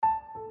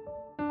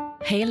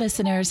Hey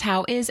listeners,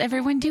 how is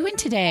everyone doing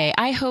today?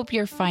 I hope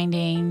you're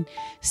finding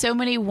so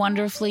many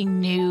wonderfully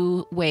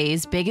new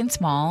ways, big and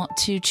small,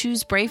 to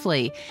choose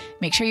bravely.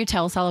 Make sure you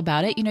tell us all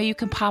about it. You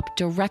can pop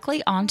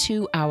directly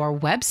onto our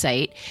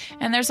website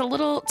and there's a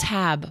little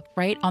tab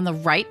right on the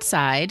right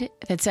side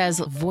that says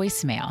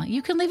voicemail.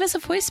 You can leave us a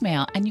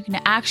voicemail and you can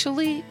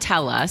actually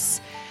tell us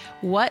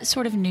what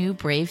sort of new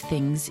brave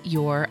things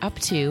you're up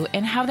to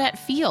and how that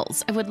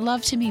feels. I would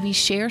love to maybe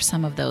share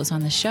some of those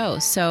on the show.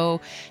 So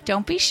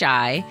don't be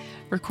shy.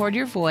 Record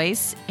your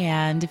voice.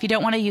 And if you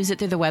don't want to use it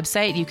through the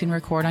website, you can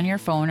record on your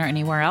phone or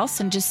anywhere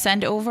else and just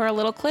send over a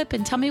little clip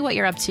and tell me what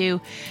you're up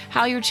to,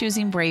 how you're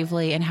choosing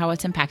bravely, and how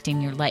it's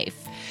impacting your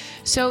life.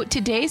 So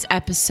today's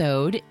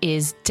episode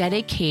is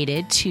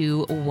dedicated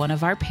to one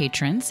of our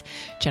patrons,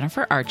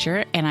 Jennifer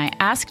Archer, and I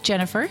asked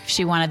Jennifer if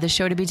she wanted the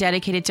show to be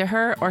dedicated to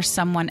her or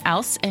someone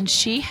else, and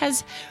she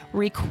has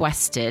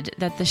requested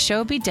that the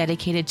show be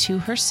dedicated to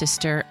her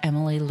sister,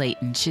 Emily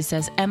Layton. She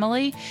says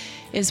Emily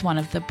is one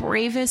of the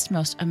bravest,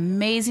 most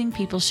amazing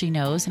people she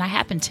knows, and I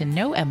happen to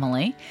know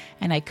Emily,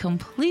 and I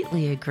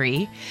completely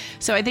agree.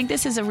 So I think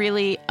this is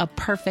a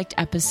perfect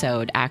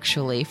episode,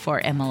 actually, for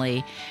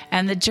Emily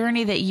and the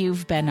journey that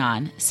you've been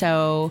on.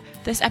 So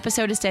this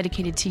episode is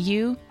dedicated to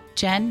you,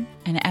 Jen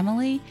and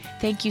Emily.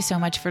 Thank you so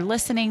much for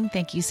listening.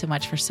 Thank you so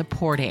much for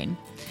supporting.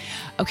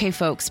 Okay,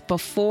 folks,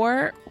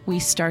 before we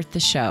start the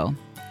show,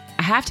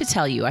 I have to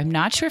tell you, I'm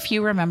not sure if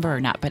you remember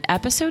or not, but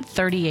episode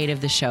 38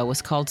 of the show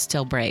was called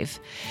Still Brave.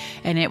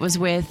 And it was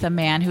with a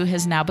man who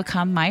has now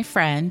become my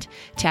friend,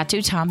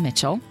 Tattoo Tom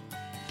Mitchell.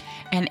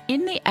 And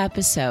in the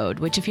episode,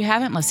 which if you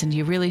haven't listened,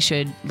 you really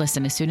should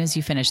listen as soon as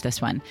you finish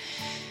this one.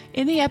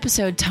 In the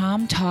episode,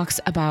 Tom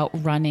talks about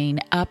running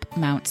up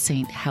Mount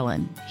St.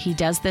 Helen. He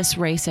does this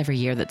race every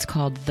year that's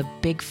called the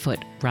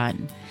Bigfoot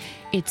Run.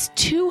 It's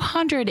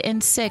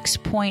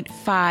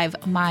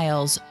 206.5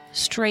 miles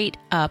straight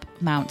up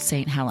Mount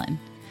St. Helen.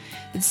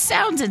 It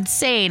sounds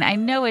insane. I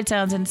know it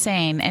sounds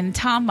insane. And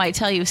Tom might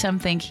tell you some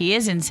think he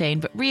is insane,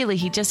 but really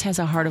he just has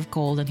a heart of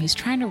gold and he's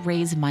trying to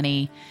raise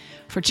money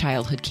for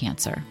childhood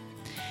cancer.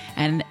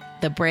 And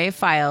the Brave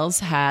Files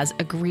has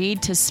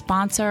agreed to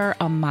sponsor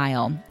a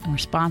mile. And we're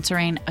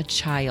sponsoring a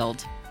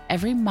child.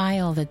 Every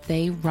mile that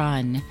they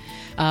run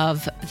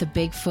of the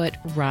Bigfoot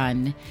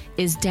Run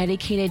is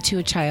dedicated to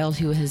a child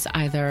who has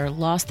either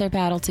lost their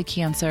battle to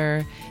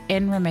cancer,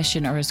 in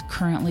remission, or is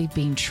currently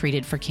being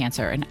treated for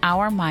cancer. And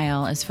our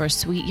mile is for a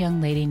sweet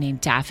young lady named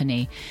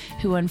Daphne,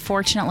 who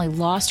unfortunately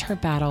lost her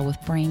battle with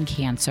brain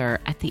cancer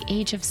at the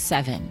age of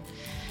 7.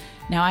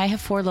 Now, I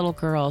have 4 little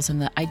girls,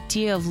 and the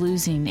idea of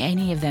losing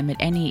any of them at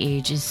any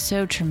age is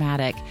so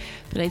traumatic.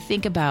 But I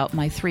think about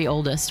my 3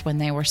 oldest when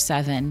they were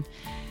 7.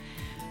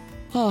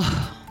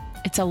 Oh,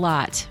 it's a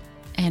lot.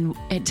 And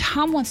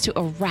Tom wants to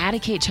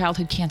eradicate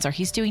childhood cancer.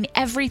 He's doing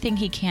everything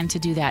he can to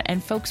do that.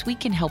 And folks, we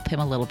can help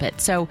him a little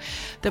bit. So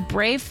the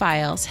Brave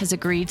Files has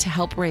agreed to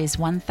help raise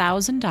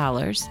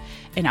 $1,000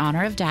 in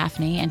honor of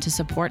Daphne and to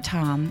support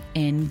Tom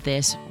in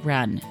this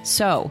run.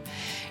 So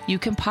you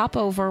can pop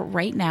over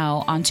right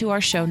now onto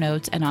our show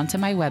notes and onto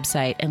my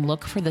website and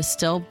look for the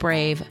Still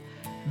Brave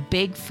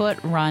Bigfoot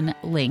Run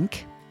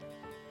link.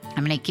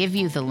 I'm going to give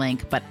you the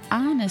link, but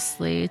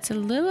honestly, it's a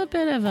little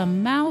bit of a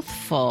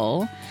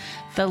mouthful.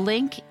 The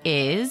link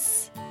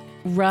is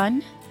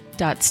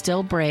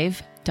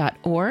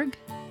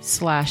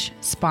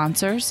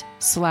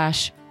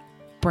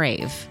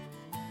run.stillbrave.org/sponsors/brave.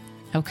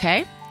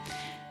 Okay?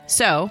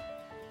 So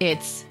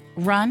it's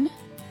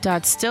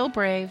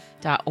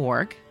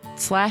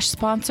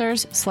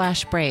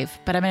run.stillbrave.org/sponsors/brave.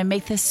 But I'm going to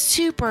make this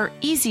super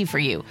easy for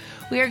you.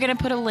 We are going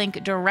to put a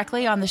link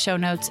directly on the show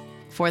notes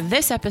for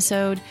this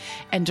episode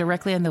and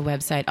directly on the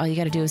website. All you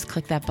got to do is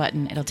click that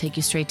button. It'll take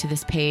you straight to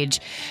this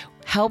page.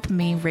 Help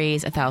me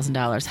raise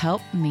 $1,000.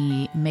 Help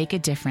me make a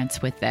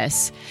difference with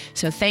this.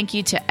 So thank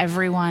you to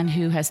everyone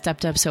who has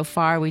stepped up so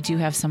far. We do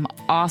have some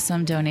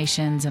awesome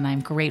donations, and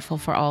I'm grateful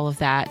for all of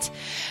that.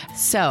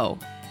 So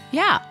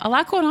yeah, a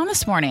lot going on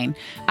this morning.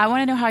 I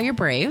want to know how you're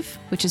brave,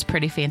 which is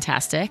pretty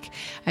fantastic.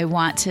 I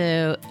want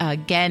to,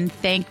 again,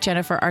 thank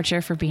Jennifer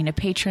Archer for being a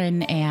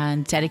patron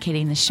and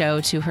dedicating the show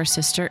to her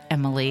sister,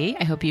 Emily.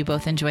 I hope you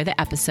both enjoy the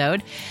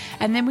episode.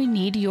 And then we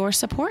need your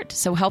support.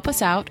 So help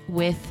us out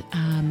with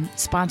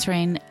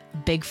sponsoring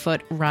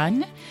Bigfoot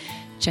Run.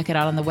 Check it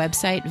out on the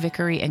website.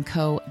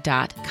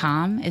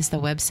 vickeryandco.com is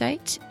the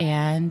website.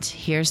 And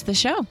here's the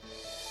show.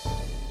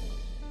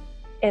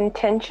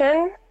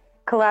 Intention,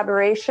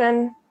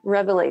 collaboration,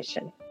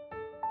 revelation.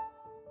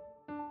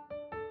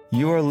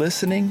 You are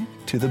listening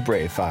to The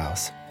Brave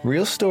Files,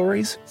 real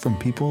stories from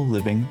people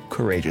living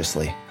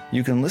courageously.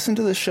 You can listen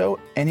to the show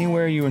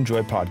anywhere you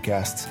enjoy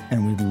podcasts,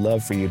 and we'd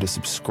love for you to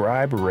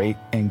subscribe, rate,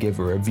 and give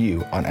a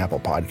review on Apple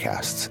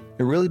Podcasts.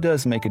 It really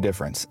does make a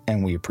difference,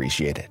 and we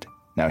appreciate it.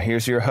 Now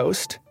here's your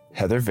host,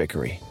 Heather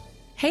Vickery.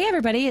 Hey,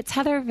 everybody, it's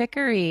Heather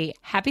Vickery.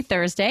 Happy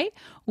Thursday.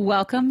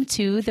 Welcome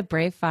to the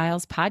Brave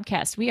Files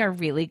podcast. We are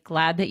really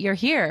glad that you're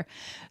here.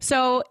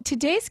 So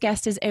today's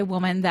guest is a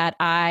woman that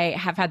I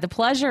have had the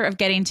pleasure of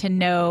getting to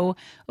know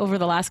over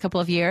the last couple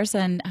of years,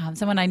 and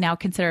someone I now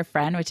consider a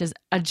friend, which is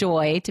a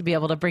joy to be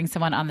able to bring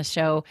someone on the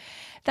show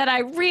that I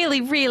really,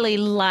 really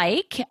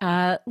like.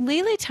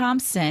 Lily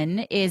Thompson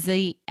is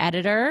the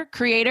editor,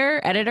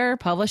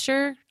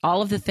 publisher,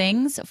 all of the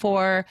things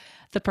for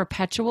the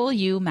Perpetual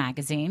You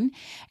magazine.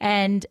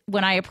 And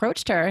when I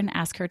approached her and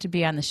asked her to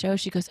be on the show,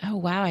 she goes, "Oh,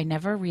 wow, I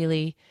never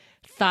really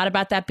thought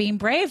about that being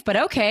brave, but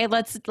okay,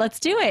 let's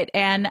do it."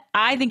 And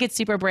I think it's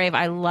super brave.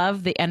 I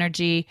love the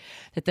energy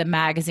that the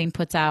magazine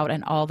puts out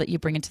and all that you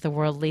bring into the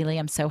world, Lily.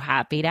 I'm so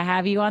happy to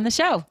have you on the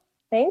show.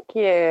 Thank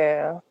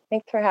you.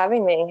 Thanks for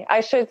having me.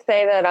 I should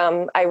say that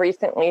I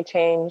recently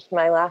changed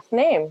my last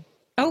name.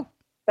 Oh,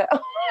 So,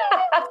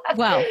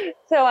 well,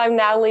 so I'm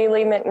now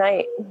Lily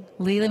McKnight.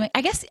 Lily,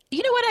 I guess,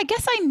 you know what? I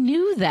guess I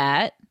knew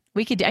that.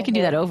 I can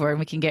do that over and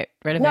we can get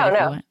rid of it if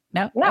you want.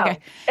 No? No, Okay.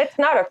 It's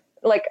not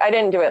I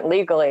didn't do it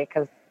legally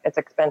because it's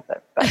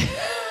expensive, but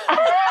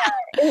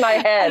in my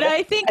head. And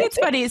I think it's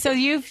funny. So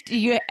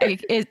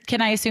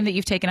can I assume that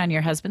you've taken on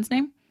your husband's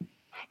name?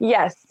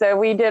 Yes. So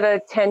we did a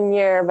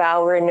 10-year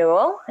vow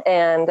renewal,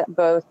 and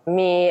both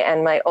me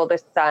and my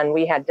oldest son,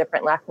 we had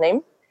different last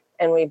names,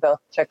 and we both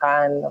took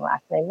on the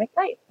last name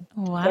McKnight.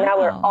 Wow. So now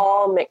we're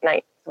all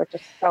McKnights, which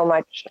is so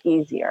much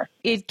easier.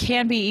 It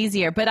can be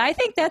easier, but I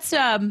think that's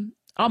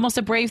almost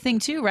a brave thing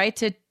too, right?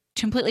 To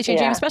completely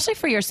change your name, especially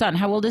for your son.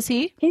 How old is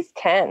he? He's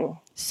 10.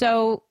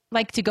 So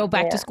to go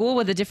back to school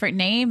with a different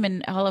name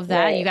and all of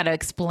that, you got to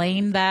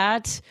explain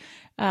that.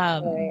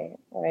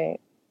 Right.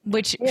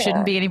 Which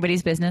shouldn't be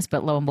anybody's business,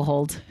 but lo and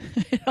behold,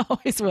 it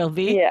always will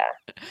be. Yeah.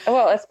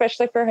 Well,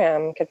 especially for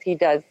him,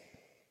 because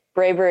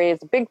bravery is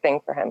a big thing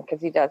for him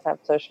because he does have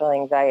social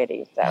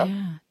anxiety. So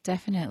yeah,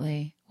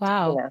 definitely.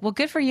 Wow. Yeah. Well,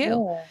 good for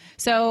you. Yeah.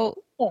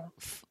 So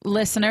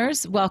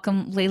listeners,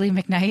 welcome Lily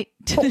McKnight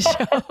to the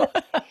show.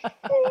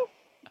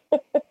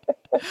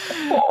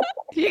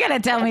 You got to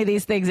tell me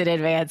these things in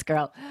advance,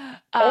 girl.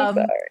 I'm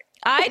sorry.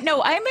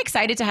 I'm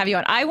excited to have you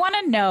on. I want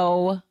to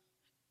know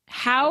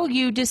how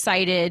you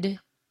decided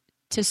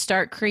to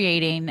start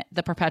creating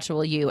the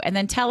Perpetual You, and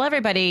then tell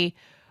everybody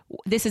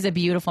this is a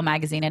beautiful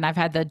magazine, and I've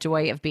had the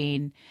joy of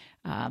being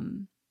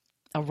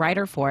a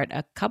writer for it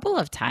a couple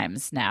of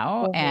times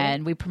now,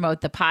 and we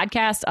promote the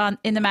podcast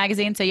in the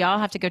magazine, so y'all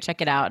have to go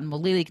check it out, and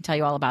Lily can tell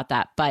you all about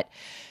that. But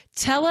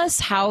tell us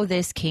how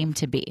this came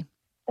to be.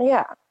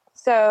 Yeah.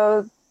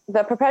 So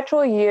the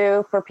Perpetual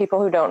You, for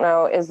people who don't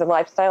know, is a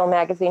lifestyle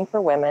magazine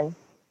for women.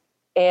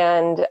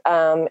 And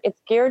it's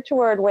geared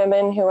toward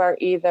women who are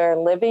either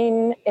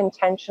living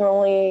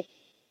intentionally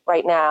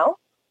right now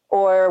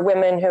or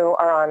women who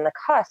are on the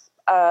cusp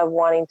of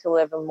wanting to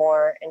live a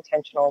more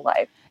intentional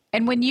life.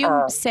 And when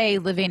you say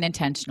living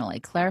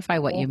intentionally, clarify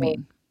what you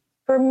mean.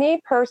 For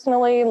me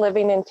personally,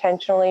 living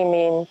intentionally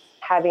means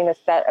having a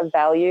set of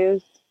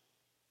values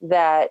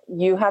that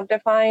you have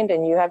defined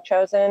and you have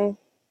chosen,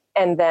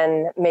 and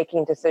then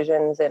making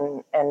decisions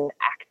and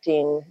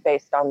acting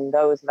based on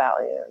those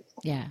values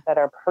that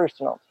are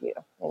personal to you.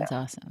 That's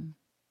awesome.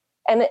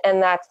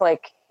 And that's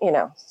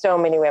so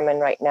many women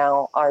right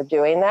now are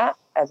doing that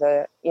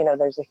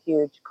there's a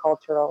huge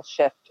cultural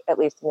shift, at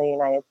least in the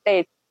United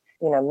States.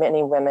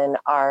 Many women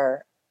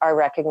are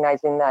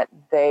recognizing that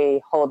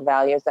they hold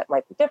values that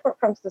might be different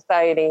from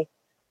society.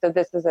 So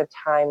this is a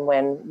time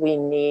when we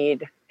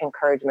need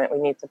encouragement, we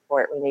need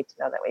support, we need to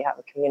know that we have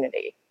a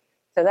community.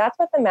 So that's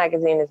what the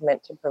magazine is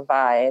meant to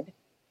provide.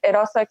 It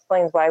also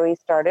explains why we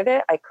started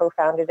it. I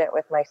co-founded it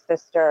with my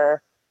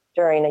sister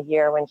during a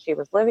year when she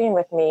was living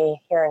with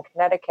me here in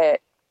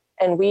Connecticut.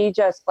 And we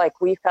just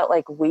we felt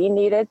like we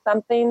needed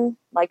something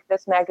like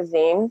this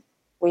magazine.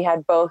 We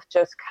had both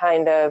just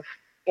kind of,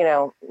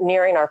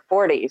 nearing our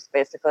 40s,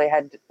 basically.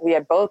 We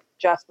had both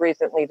just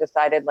recently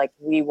decided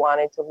we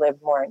wanted to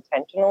live more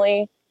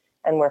intentionally,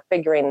 and we're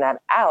figuring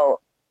that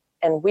out.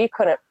 And we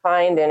couldn't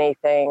find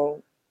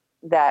anything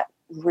that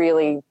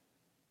really,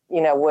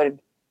 would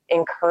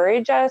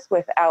encourage us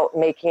without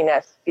making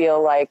us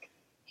feel like,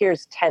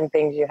 here's 10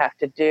 things you have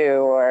to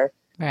do. Or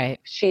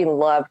she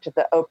loved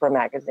the Oprah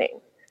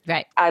magazine.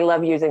 Right. I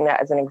love using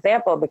that as an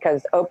example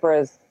because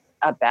Oprah's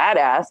a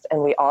badass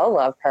and we all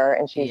love her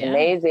and she's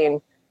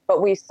amazing.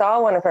 But we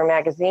saw one of her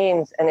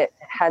magazines and it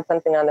had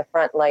something on the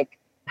front like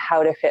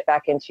how to fit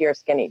back into your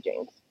skinny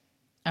jeans.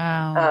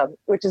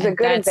 Which is a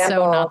good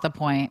example. So not the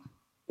point.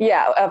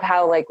 Yeah, of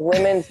how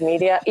women's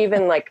media,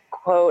 even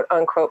quote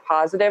unquote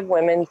positive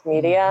women's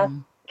media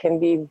can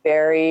be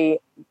very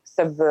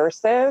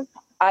subversive.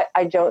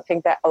 I don't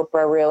think that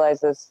Oprah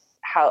realizes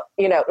how,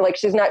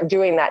 she's not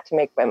doing that to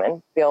make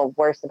women feel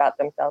worse about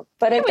themselves.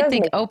 But I would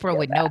think Oprah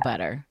would know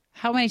better.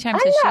 How many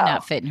times has she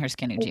not fit in her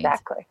skinny jeans?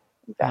 Exactly.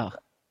 Oh.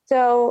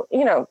 So,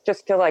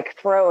 just to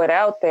throw it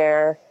out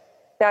there,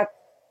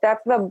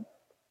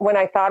 when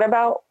I thought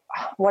about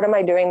what am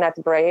I doing that's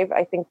brave,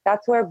 I think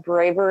that's where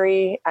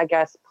bravery, I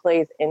guess,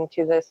 plays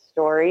into this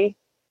story,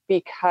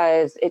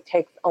 because it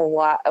takes a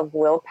lot of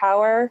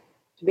willpower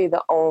to be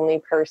the only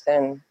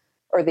person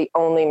or the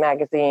only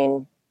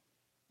magazine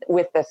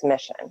with this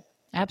mission.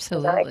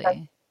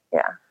 Absolutely.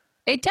 Yeah.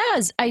 It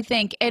does, I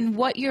think. And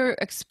what you're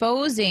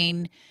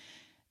exposing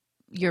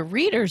your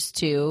readers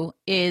to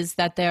is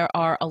that there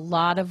are a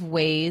lot of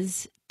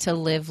ways to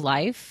live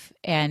life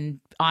and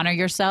honor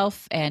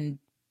yourself and,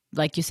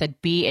 like you said,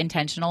 be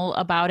intentional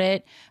about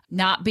it,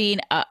 not being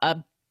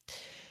a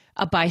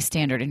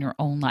bystander in your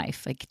own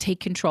life, like take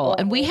control.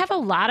 And we have a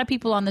lot of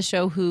people on the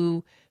show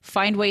who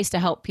find ways to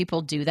help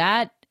people do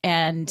that,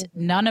 and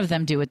none of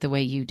them do it the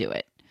way you do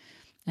it.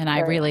 And I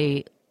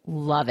really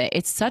love it.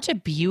 It's such a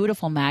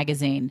beautiful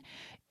magazine.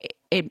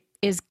 It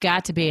is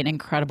got to be an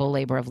incredible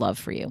labor of love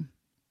for you.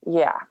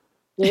 Yeah.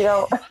 You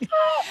don't,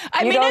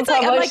 I mean, don't it's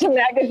like, publish a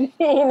magazine.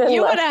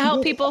 You want to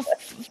help people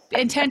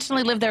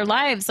intentionally live their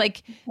lives.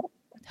 Like,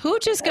 who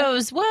just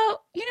goes,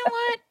 well, you know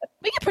what?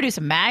 We can produce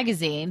a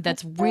magazine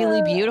that's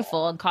really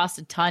beautiful and costs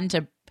a ton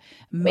to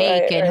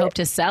make and hope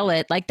to sell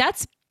it. Like,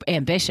 that's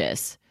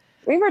ambitious.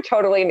 We were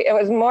it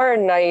was more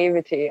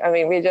naivety. I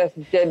mean, we just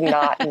did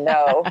not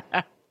know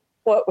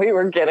what we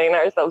were getting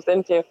ourselves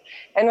into.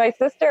 And my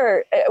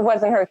sister, it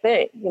wasn't her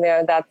thing.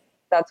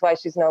 That's why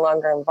she's no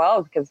longer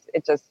involved, because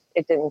it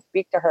didn't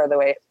speak to her the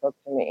way it spoke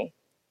to me.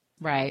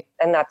 Right.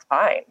 And that's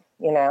fine,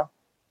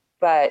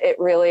 but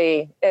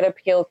it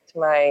appeals to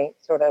my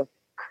sort of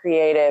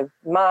creative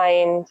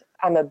mind.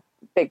 I'm a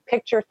big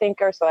picture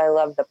thinker, so I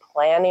love the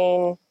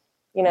planning,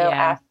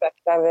 aspect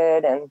of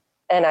it.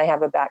 And I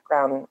have a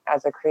background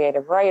as a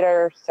creative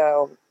writer.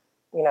 So,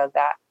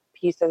 that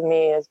piece of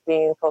me is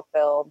being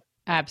fulfilled.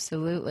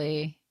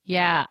 Absolutely.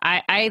 Yeah.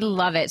 I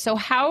love it. So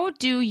how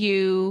do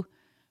you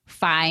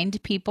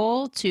find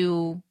people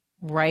to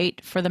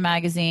write for the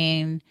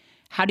magazine?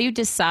 How do you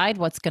decide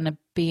what's going to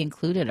be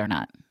included or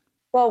not?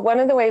 Well, one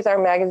of the ways our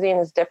magazine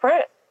is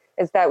different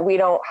is that we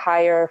don't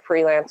hire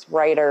freelance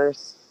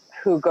writers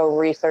who go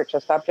research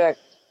a subject,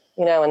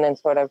 and then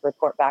sort of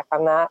report back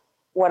on that.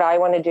 What I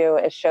want to do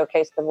is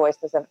showcase the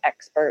voices of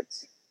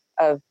experts,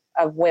 of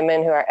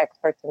women who are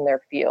experts in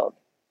their field.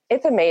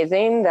 It's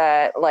amazing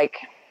that, like,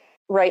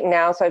 right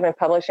now, so I've been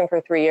publishing for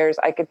 3 years,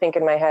 I could think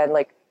in my head,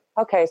 like,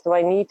 okay, so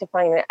I need to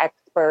find an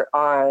expert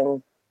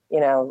on,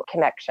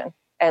 connection.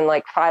 And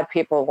like 5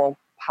 people will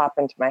pop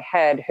into my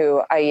head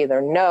who I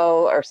either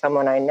know or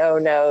someone I know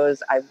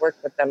knows. I've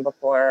worked with them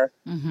before.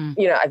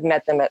 I've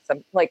met them at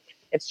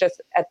it's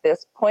just at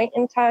this point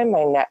in time,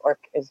 my network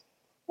is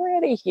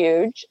pretty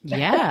huge.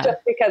 Yeah. Just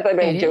because I've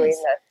been doing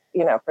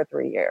this, for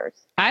 3 years.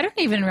 I don't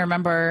even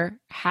remember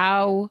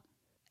how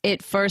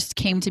it first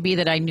came to be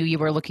that I knew you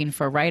were looking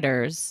for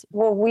writers.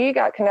 Well, we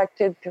got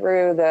connected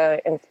through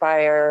the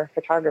Inspire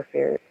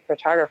photographers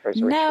retreat.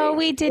 No,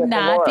 we did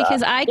not,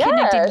 because I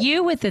connected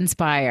you with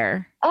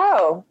Inspire.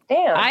 Oh,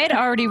 damn. I had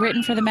already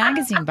written for the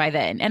magazine by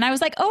then. And I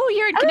was like, oh,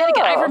 you're in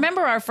Connecticut. I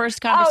remember our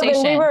first conversation.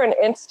 Oh, then we were on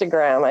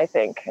Instagram, I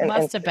think.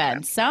 Must have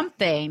been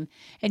something.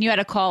 And you had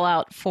a call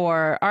out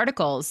for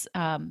articles.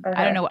 I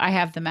don't know. I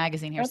have the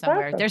magazine here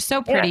somewhere. Awesome. They're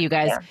so pretty, you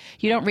guys. Yeah.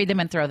 You don't read them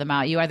and throw them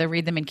out. You either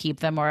read them and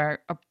keep them or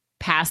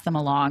pass them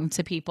along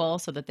to people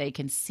so that they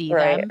can see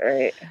them.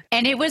 Right.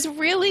 And it was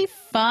really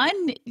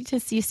fun to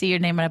see your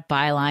name on a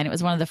byline. It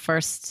was one of the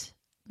first,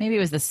 maybe it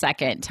was the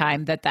second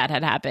time that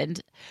had happened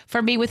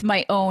for me with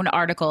my own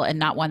article and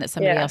not one that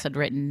somebody else had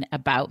written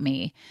about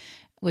me,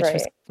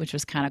 which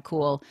was kind of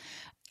cool.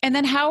 And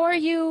then how are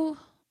you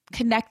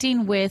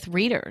connecting with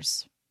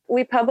readers?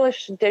 We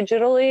publish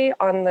digitally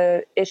on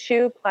the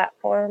Issue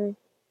platform,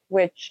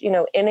 which,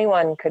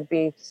 anyone could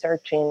be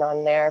searching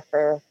on there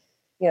for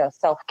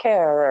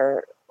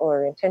self-care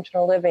or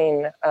intentional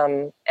living,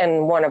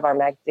 and one of our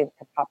magazines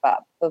could pop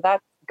up. So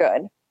that's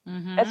good.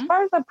 Mm-hmm. As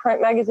far as the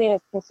print magazine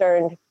is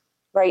concerned,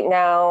 right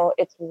now,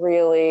 it's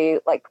really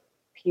like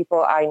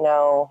people I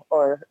know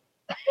or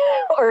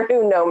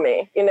who know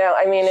me,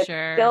 it's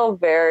still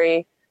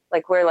very,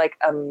 like, we're like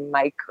a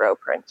micro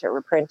printer.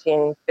 We're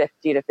printing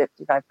 50 to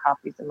 55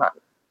 copies a month.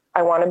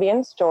 I want to be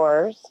in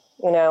stores,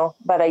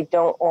 but I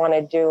don't want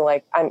to do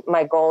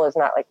my goal is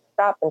not like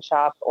Stop and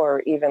Shop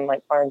or even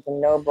like Barnes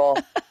and Noble.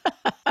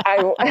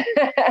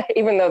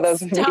 Even though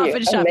those would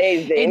be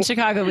amazing. In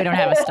Chicago, we don't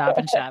have a Stop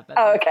and Shop.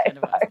 Okay. Kind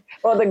of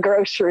well, the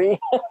grocery.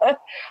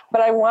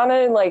 But I want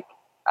to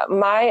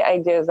my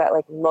idea is that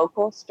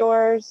local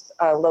stores,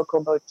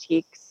 local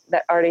boutiques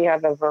that already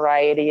have a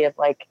variety of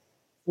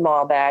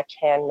small batch,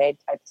 handmade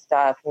type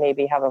stuff,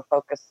 maybe have a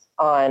focus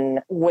on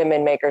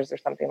women makers or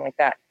something like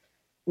that,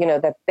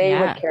 that they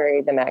would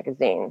carry the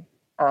magazine.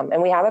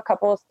 And we have a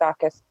couple of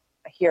stockists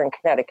here in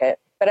Connecticut,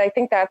 but I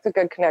think that's a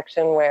good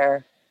connection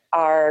where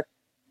our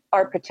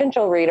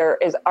potential reader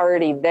is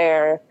already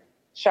there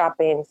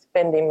shopping,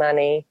 spending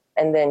money,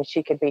 and then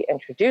she could be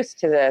introduced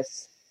to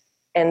this.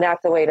 And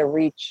that's a way to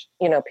reach,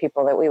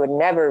 people that we would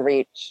never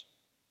reach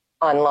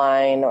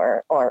online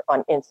or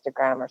on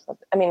Instagram or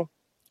something. I mean,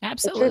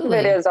 absolutely. The truth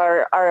of it is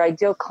our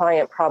ideal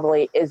client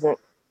probably isn't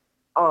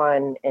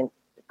on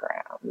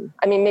Instagram.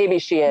 I mean, maybe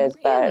she is,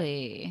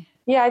 really?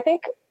 But yeah, I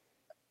think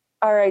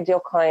our ideal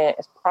client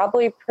is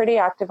probably pretty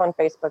active on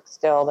Facebook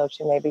still, though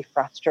she may be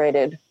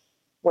frustrated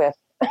with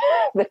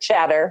the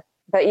chatter.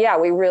 But yeah,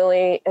 we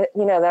really,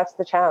 that's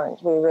the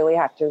challenge. We really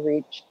have to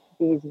reach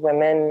these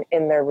women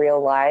in their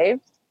real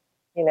lives,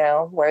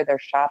 where they're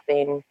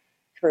shopping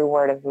through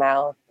word of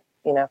mouth,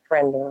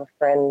 friend of a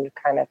friend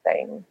kind of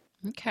thing.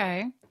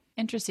 Okay.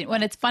 Interesting.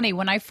 When it's funny,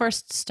 when I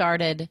first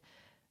started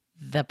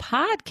the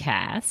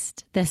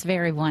podcast, this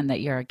very one that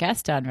you're a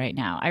guest on right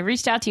now, I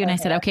reached out to you and I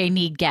said, okay,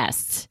 need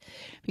guests,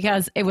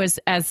 because it was,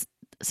 as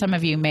some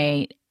of you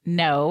may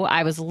know,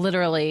 I was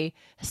literally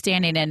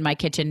standing in my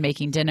kitchen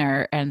making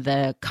dinner and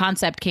the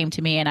concept came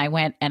to me and I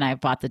went and I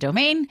bought the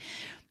domain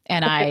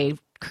and I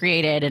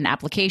created an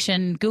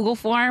application Google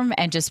form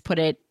and just put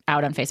it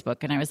out on Facebook.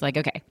 And I was like,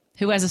 okay,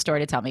 who has a story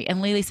to tell me?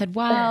 And Lily said,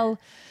 well,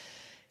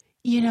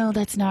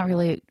 that's not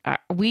really,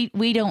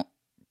 we don't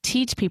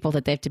teach people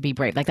that they have to be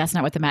brave. Like, that's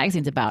not what the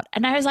magazine's about.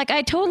 And I was like,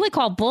 I totally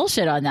call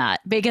bullshit on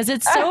that, because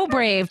it's so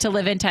brave to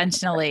live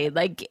intentionally.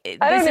 Like,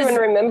 I don't even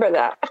remember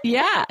that.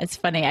 Yeah, it's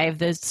funny. I have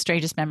the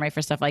strangest memory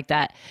for stuff like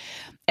that.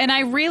 And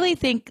I really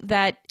think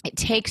that it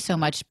takes so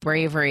much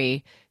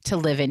bravery to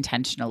live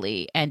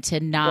intentionally and to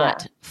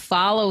not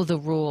follow the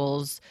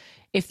rules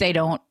if they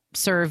don't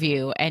serve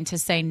you, and to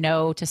say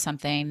no to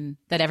something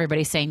that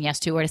everybody's saying yes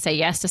to, or to say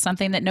yes to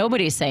something that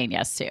nobody's saying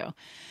yes to.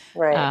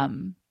 Right.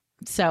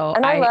 So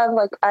I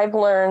love, I've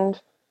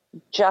learned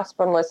just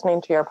from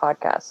listening to your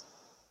podcast,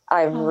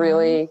 I've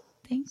really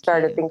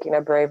started thinking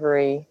of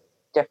bravery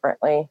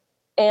differently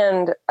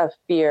and of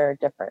fear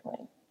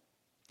differently.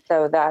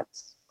 So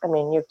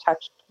you've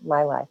touched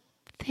my life.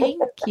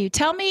 Thank you.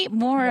 Tell me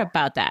more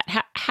about that.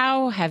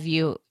 How have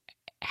you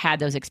had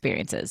those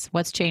experiences?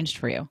 What's changed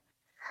for you?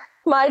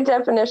 My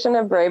definition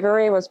of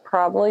bravery was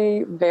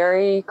probably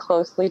very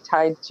closely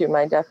tied to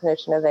my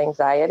definition of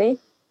anxiety,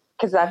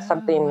 because that's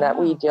something that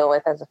we deal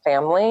with as a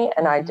family,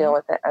 and I deal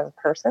with it as a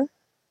person.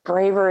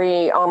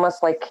 Bravery,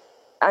 almost like,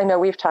 I know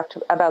we've talked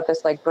about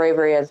this, like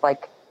bravery is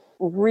like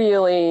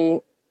really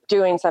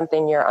doing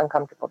something you're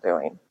uncomfortable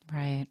doing.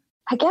 Right.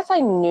 I guess I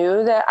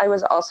knew that I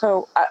was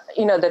also,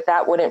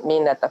 that wouldn't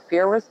mean that the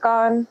fear was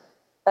gone,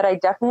 but I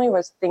definitely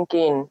was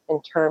thinking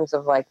in terms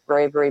of like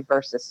bravery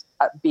versus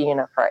being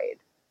afraid.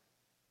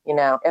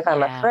 If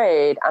I'm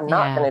afraid, I'm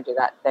not going to do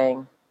that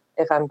thing.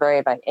 If I'm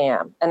brave, I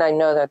am. And I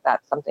know that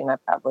that's something I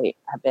probably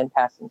have been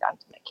passing down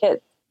to my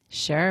kids.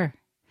 Sure.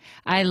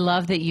 I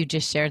love that you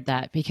just shared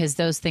that, because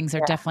those things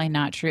are definitely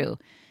not true.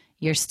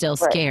 You're still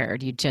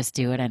scared. You just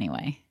do it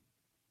anyway.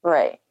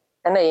 Right.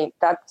 And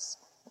that's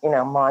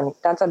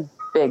a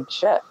big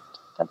shift.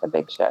 That's a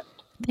big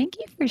shift. Thank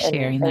you for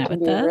sharing that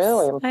with us.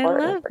 Really I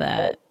love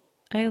that.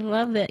 I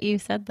love that you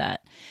said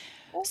that.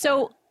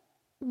 So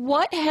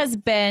what has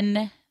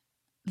been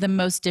the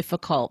most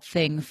difficult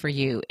thing for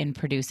you in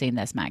producing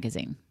this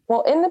magazine?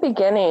 Well, in the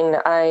beginning,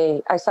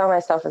 I saw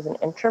myself as an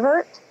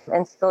introvert,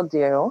 and still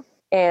do.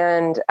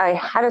 And I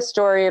had a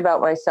story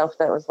about myself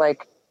that was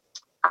like,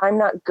 I'm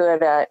not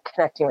good at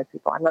connecting with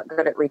people. I'm not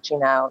good at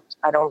reaching out.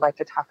 I don't like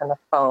to talk on the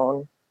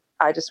phone.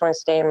 I just want to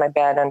stay in my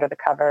bed under the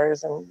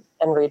covers and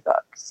read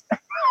books.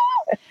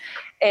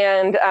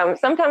 And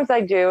sometimes I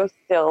do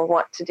still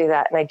want to do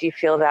that, and I do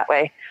feel that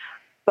way.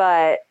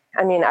 But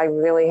I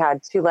really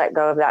had to let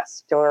go of that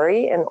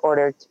story in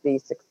order to be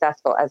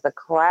successful as a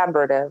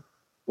collaborative,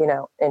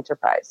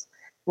 enterprise.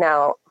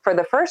 Now, for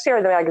the first year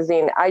of the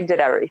magazine, I did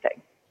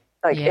everything.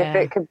 Like if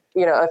it could,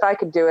 if I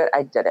could do it,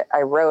 I did it.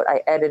 I wrote,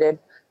 I edited,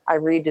 I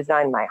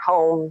redesigned my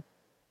home.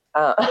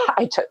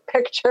 I took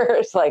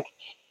pictures, like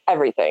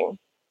everything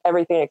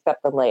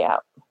except the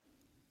layout.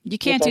 You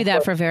can't do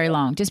that for very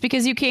long. Just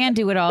because you can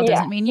do it all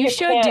doesn't mean you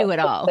should do it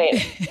all.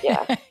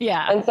 Yeah.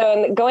 Yeah. And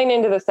so going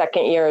into the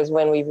second year is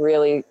when we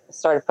really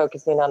started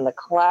focusing on the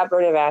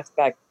collaborative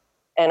aspect.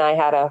 And I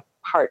had a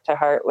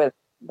heart-to-heart with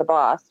the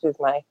boss, who's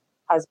my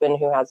husband,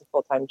 who has a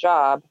full-time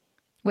job.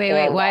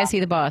 Wait, why is he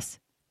the boss?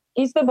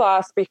 He's the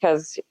boss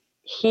because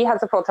he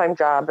has a full-time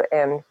job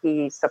and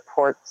he's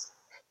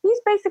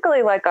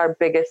basically like our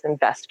biggest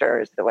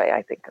investor, is the way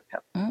I think of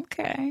him.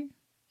 Okay.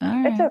 All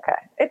right. It's okay.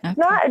 It's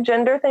not a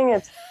gender thing.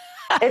 It's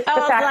the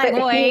fact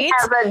that he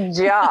has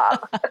a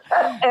job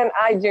and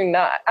I do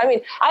not.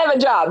 I have a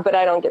job, but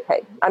I don't get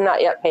paid. I'm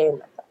not yet paying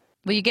myself.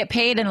 Well, you get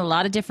paid in a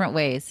lot of different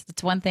ways.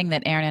 It's one thing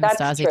that Erin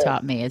Anastasi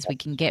taught me is we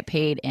can get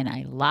paid in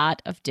a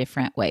lot of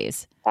different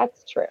ways.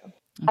 That's true.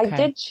 Okay. I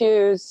did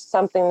choose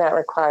something that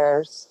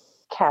requires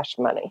cash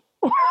money.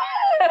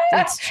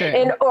 That's true.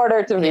 In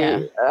order to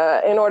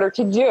in order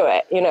to do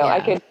it,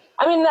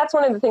 that's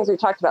one of the things we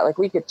talked about. Like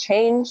we could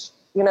change,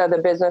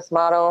 the business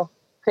model,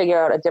 figure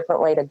out a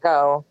different way to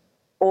go,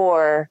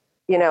 or,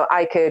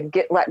 I could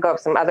let go of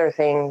some other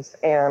things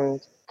and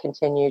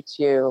continue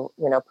to,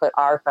 put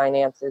our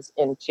finances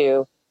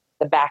into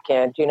the back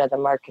end, the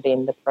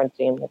marketing, the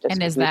printing, the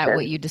distribution. And is that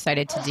what you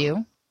decided to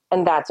do?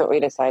 And that's what we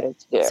decided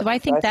to do. So I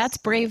think that's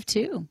brave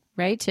too,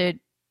 right? To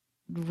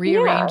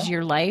rearrange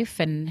your life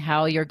and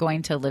how you're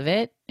going to live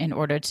it in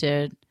order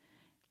to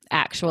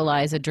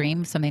actualize a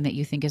dream, something that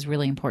you think is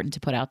really important to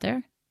put out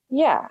there.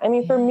 Yeah.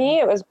 For me,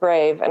 it was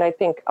brave. And I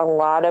think a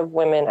lot of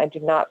women, I do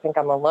not think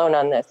I'm alone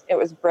on this. It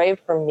was brave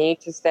for me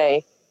to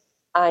say,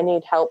 I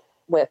need help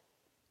with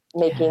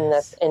making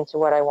this into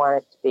what I want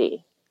it to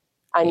be.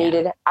 I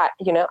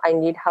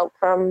need help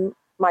from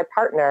my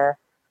partner,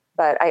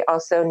 but I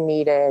also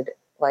needed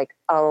like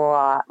a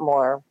lot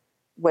more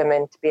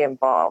women to be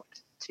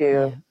involved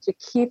to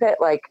keep it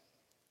like,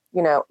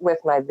 with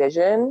my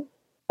vision,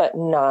 but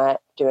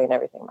not doing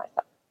everything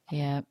myself.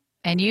 Yeah.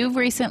 And you've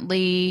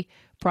recently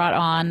brought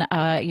on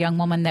a young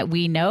woman that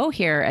we know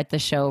here at the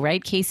show,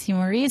 right? Casey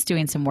Marie is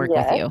doing some work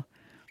with you.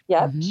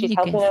 Yep. Mm-hmm. She's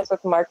helping us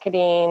with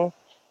marketing.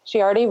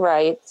 She already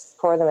writes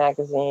for the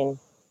magazine.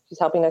 She's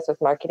helping us with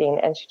marketing,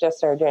 and she just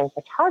started doing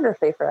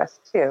photography for us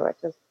too, which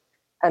is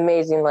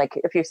amazing. Like,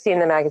 if you've seen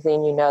the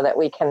magazine, you know that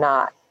we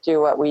cannot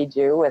do what we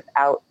do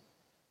without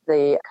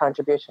the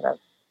contribution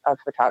of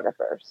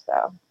photographers.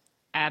 So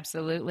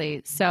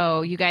absolutely.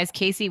 So you guys,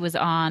 Casey was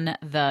on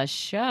the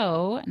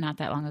show not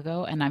that long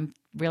ago, and I'm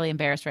really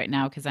embarrassed right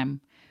now because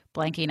I'm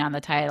blanking on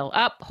the title.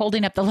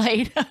 Holding Up the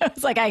Light. I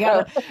was like, I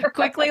gotta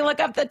quickly look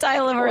up the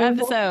title of our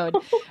episode.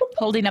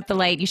 Holding Up the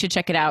Light. You should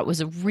check it out. It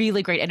was a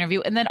really great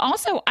interview. And then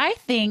also, I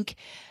think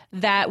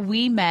that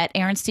we met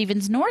Erin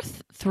Stevens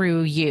North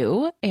through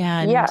you.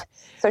 And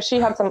so she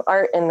had some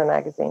art in the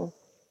magazine,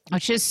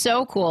 which is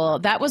so cool.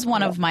 That was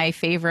one of my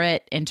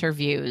favorite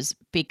interviews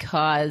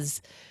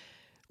because,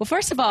 well,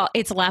 first of all,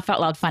 it's laugh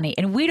out loud funny.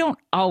 And we don't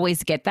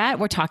always get that.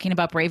 We're talking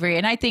about bravery.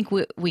 And I think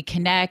we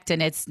connect,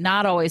 and it's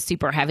not always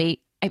super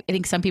heavy. I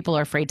think some people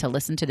are afraid to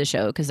listen to the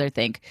show because they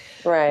think,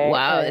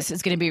 wow, this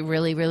is going to be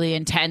really, really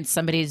intense.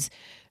 Somebody's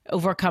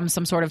overcome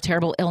some sort of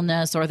terrible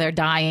illness or they're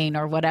dying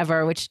or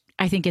whatever, which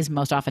I think is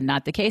most often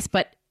not the case.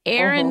 But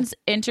Erin's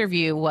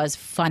interview was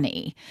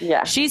funny.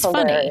 Yeah, she's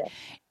funny.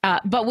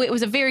 But it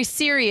was a very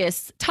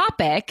serious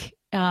topic.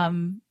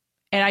 And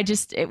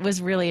it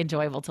was really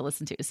enjoyable to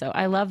listen to. So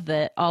I love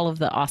all of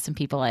the awesome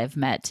people I have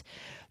met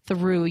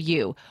through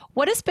you.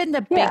 What has been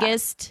the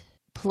biggest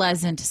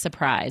pleasant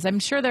surprise? I'm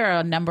sure there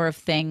are a number of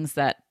things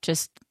that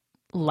just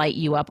light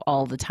you up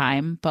all the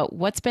time, but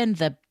what's been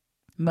the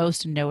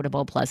most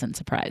notable pleasant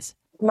surprise?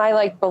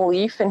 My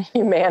belief in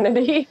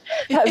humanity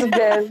has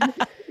been,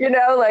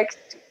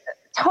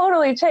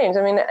 totally changed.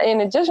 I mean,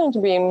 in addition to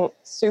being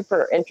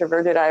super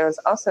introverted, I was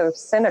also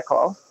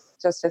cynical.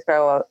 Just to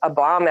throw a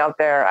bomb out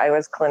there, I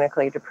was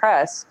clinically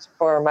depressed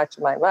for much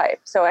of my life.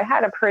 So I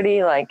had a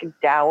pretty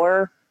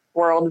dour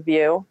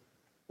worldview,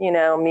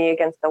 me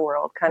against the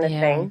world kind of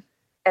thing.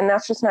 And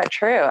that's just not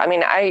true. I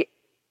mean, I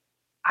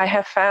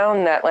have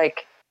found that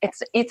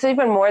it's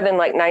even more than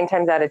 9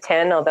 times out of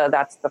 10, although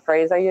that's the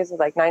phrase I use, is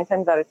 9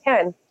 times out of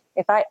 10.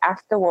 If I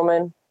ask a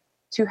woman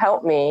to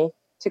help me,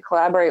 to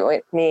collaborate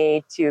with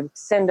me, to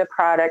send a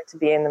product to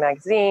be in the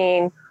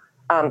magazine,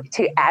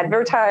 to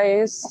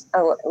advertise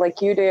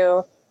like you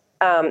do,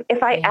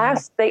 if I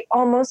ask, they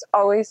almost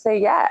always say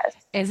yes.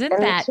 Isn't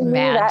that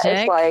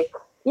magic? That is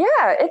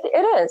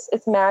it is.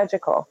 It's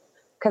magical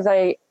because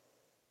I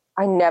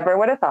never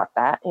would have thought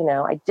that.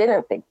 I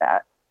didn't think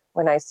that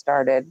when I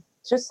started.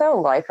 It's just so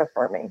life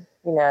affirming,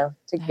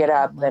 to get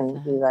up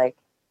and be like,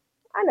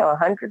 I know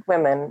 100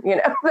 women,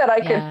 that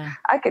I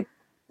could,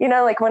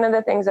 one of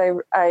the things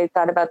I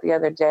thought about the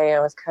other day, I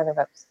was kind of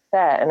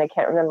upset and I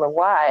can't remember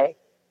why,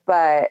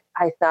 but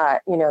I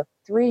thought,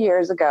 3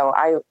 years ago,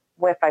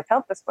 if I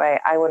felt this way,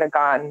 I would have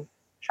gone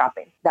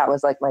shopping. That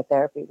was my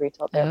therapy,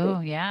 retail therapy. Oh,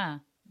 yeah.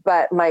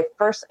 But my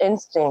first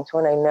instinct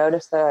when I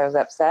noticed that I was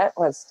upset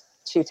was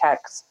to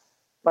text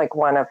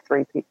one of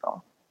 3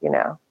 people,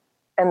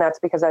 and that's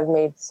because I've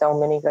made so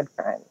many good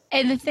friends.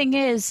 And the thing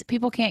is,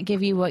 people can't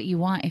give you what you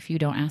want if you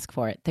don't ask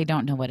for it. They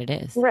don't know what it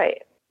is.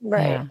 Right.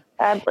 Yeah.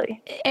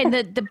 Sadly. And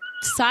the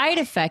side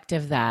effect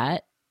of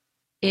that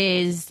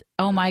is,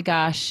 oh my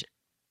gosh,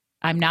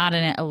 I'm not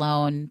in it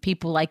alone.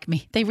 People like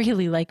me. They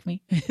really like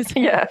me.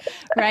 Yeah.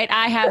 Right.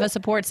 I have a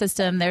support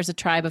system. There's a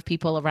tribe of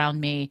people around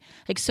me.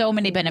 So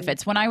many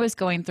benefits. When I was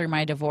going through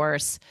my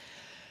divorce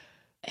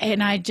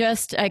and I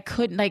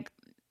couldn't,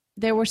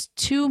 there was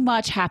too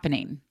much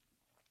happening.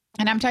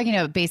 And I'm talking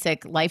about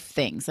basic life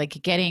things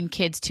like getting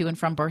kids to and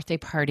from birthday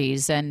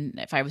parties. And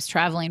if I was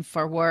traveling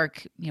for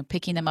work,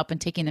 picking them up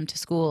and taking them to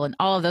school and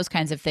all of those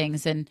kinds of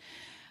things. And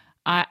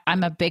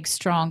I'm a big,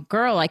 strong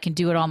girl. I can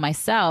do it all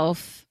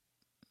myself.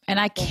 And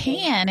I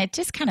can. It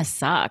just kind of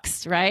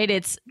sucks, right?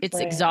 It's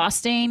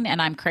exhausting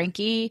and I'm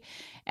cranky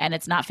and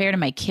it's not fair to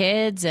my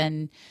kids.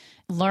 And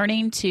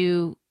learning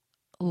to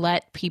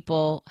let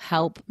people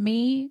help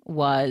me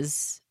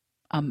was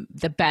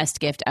the best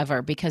gift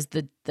ever because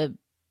the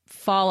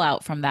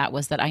fallout from that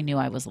was that I knew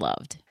I was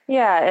loved.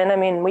 Yeah. And I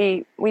mean,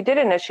 we did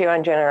an issue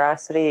on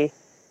generosity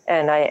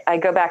and I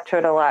go back to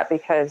it a lot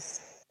because,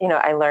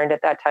 I learned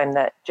at that time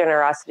that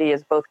generosity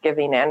is both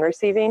giving and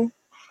receiving.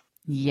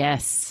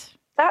 Yes.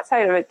 That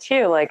side of it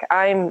too.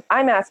 I'm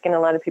asking a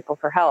lot of people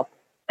for help.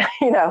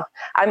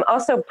 I'm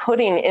also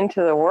putting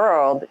into the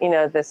world,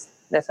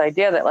 this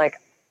idea that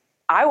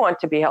I want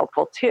to be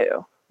helpful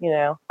too.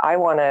 I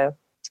want to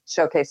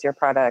showcase your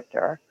product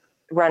or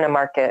run a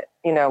market,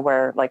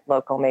 where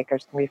local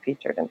makers can be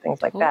featured and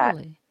things like that.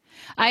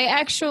 I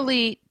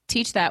actually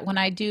teach that when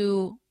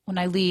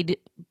I lead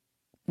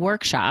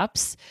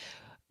workshops.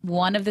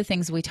 One of the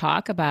things we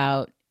talk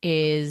about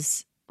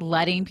is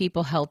letting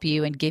people help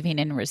you and giving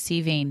and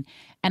receiving.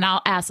 And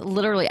I'll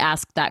literally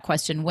ask that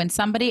question. When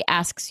somebody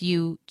asks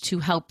you to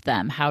help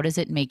them, how does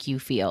it make you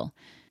feel?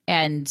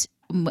 And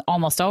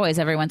almost always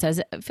everyone says,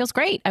 it feels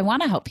great. I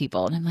want to help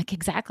people. And I'm like,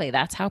 exactly.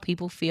 That's how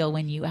people feel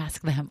when you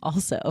ask them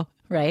also.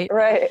 Right.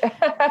 Right.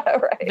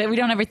 Right. But we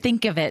don't ever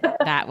think of it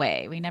that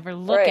way. We never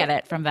look at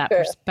it from that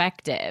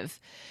perspective.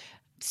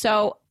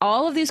 So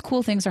all of these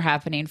cool things are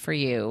happening for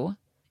you.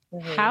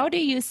 Mm-hmm. How do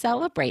you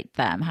celebrate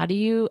them? How do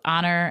you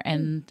honor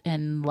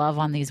and love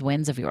on these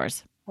wins of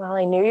yours? Well,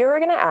 I knew you were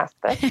going to ask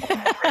this.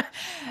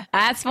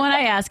 That's one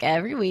I ask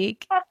every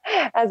week.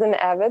 As an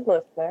avid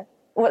listener.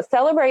 What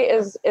celebrate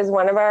is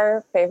one of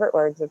our favorite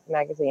words of the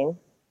magazine.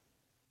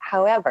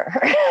 However,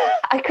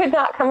 I could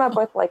not come up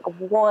with like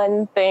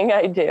one thing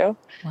I do.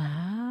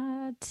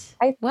 What?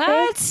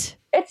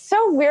 It's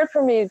so weird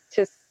for me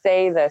to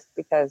say this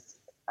because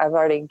I've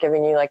already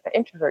given you like the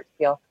introvert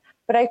feel.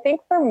 But I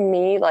think for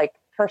me, like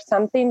for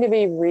something to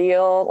be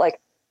real,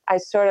 like I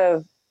sort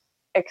of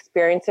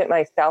experience it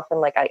myself and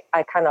like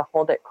I kind of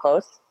hold it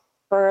close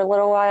for a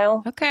little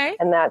while. Okay.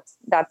 And that's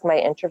my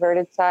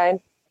introverted side.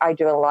 I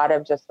do a lot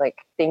of just like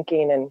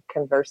thinking and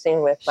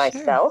conversing with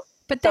myself.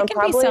 But that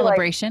can be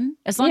celebration like,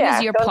 as long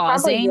as you're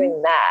pausing,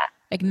 doing that,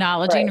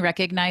 acknowledging,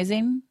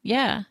 recognizing.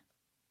 Yeah.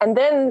 And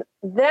then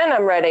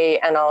I'm ready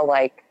and I'll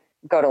like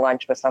go to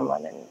lunch with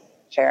someone and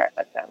share it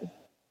with them.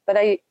 But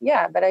I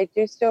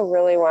do still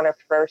really want to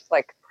first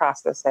like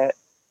process it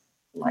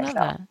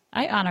myself.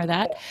 I honor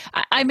that.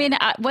 I mean,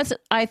 what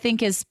I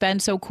think has been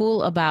so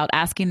cool about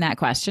asking that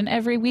question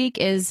every week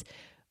is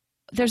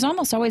there's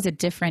almost always a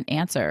different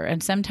answer.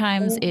 And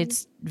sometimes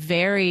it's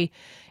very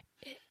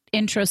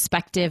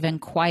introspective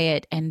and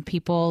quiet and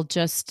people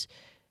just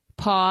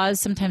pause.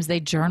 Sometimes they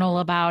journal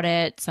about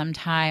it.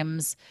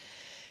 Sometimes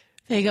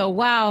they go,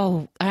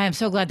 wow, I am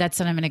so glad that's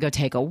done. I'm going to go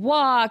take a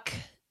walk.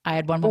 I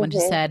had one woman who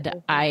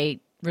said,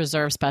 I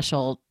reserve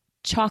special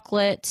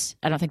chocolate.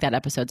 I don't think that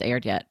episode's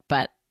aired yet,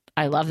 but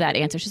I love that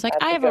answer. She's like,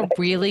 I have a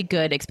really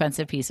good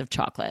expensive piece of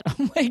chocolate.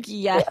 I'm like,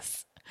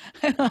 yes.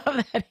 I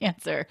love that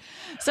answer.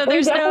 So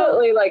there's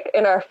definitely like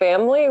in our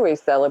family, we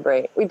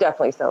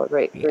definitely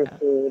celebrate through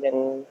food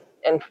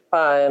and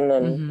fun.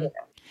 And you know,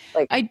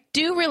 like, I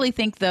do really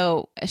think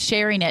though,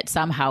 sharing it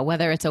somehow,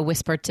 whether it's a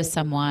whisper to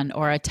someone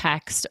or a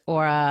text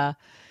or a,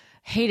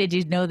 hey, did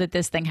you know that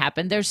this thing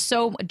happened? There's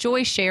so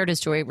joy shared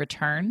is joy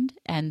returned.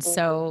 And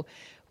so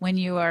when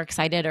you are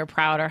excited or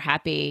proud or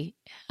happy,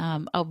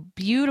 a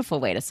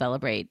beautiful way to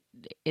celebrate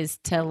is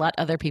to let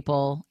other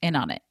people in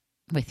on it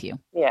with you.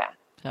 Yeah.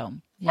 So,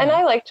 and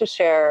I like to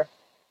share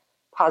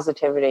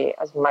positivity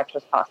as much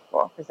as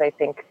possible because I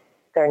think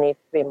there needs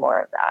to be more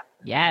of that.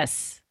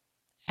 Yes,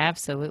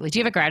 absolutely. Do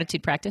you have a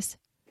gratitude practice?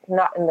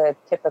 Not in the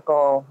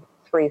typical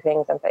 3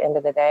 things at the end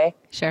of the day.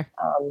 Sure.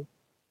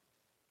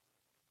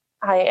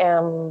 I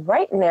am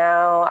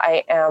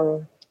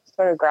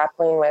sort of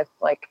grappling with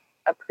like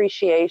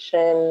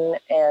appreciation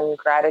and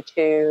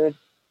gratitude,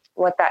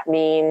 what that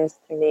means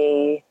to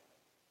me,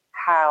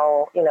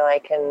 how, you know, I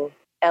can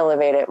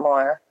elevate it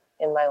more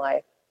in my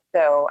life.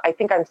 So I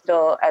think I'm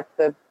still at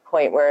the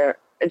point where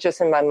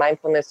just in my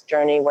mindfulness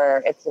journey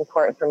where it's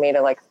important for me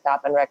to like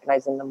stop and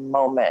recognize in the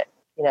moment,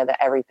 you know,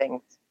 that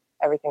everything's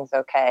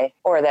okay.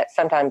 Or that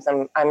sometimes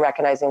I'm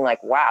recognizing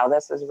like, wow,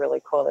 this is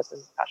really cool. This is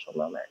a special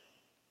moment.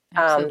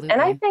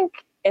 And I think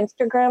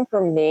Instagram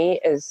for me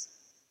is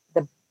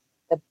the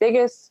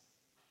biggest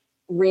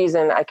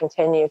reason I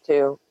continue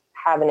to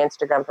have an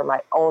Instagram for my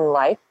own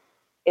life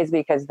is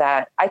because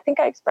that I think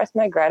I express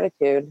my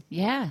gratitude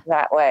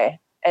that way.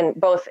 And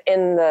both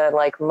in the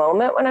like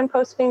moment when I'm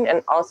posting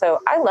and also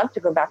I love to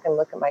go back and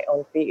look at my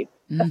own feed.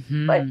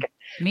 Like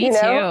me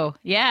too.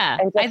 Yeah.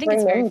 I think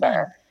it's very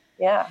fun.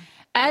 Yeah.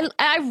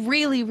 I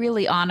really,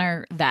 really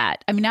honor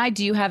that. I mean, I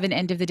do have an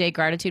end of the day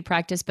gratitude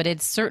practice, but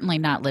it's certainly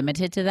not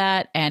limited to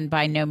that. And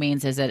by no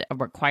means is it a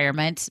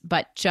requirement,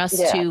 but just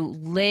to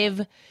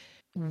live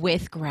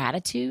with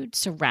gratitude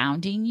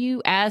surrounding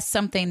you as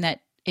something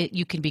that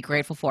you can be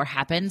grateful for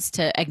happens,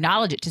 to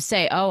acknowledge it, to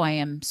say, oh, I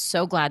am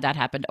so glad that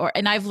happened.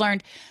 And I've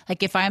learned,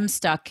 like, if I'm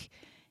stuck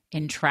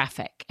in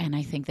traffic and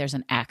I think there's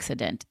an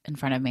accident in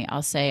front of me,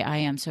 I'll say, I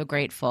am so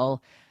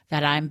grateful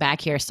that I'm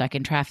back here stuck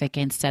in traffic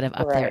instead of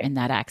up there in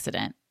that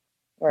accident.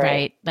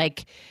 Right.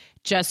 Like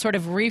just sort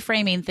of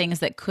reframing things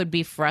that could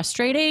be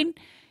frustrating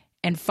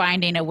and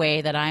finding a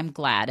way that I'm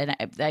glad.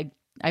 And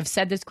I've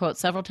said this quote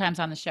several times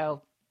on the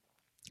show.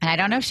 And I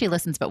don't know if she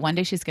listens, but one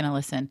day she's going to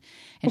listen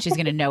and she's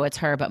going to know it's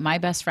her. But my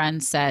best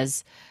friend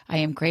says, I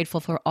am grateful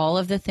for all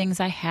of the things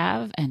I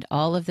have and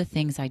all of the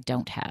things I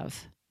don't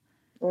have.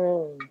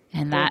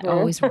 And that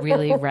always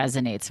really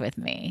resonates with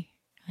me.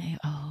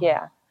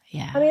 Yeah.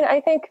 I mean,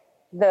 I think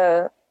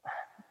the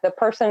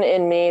person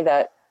in me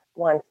that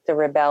wants to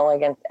rebel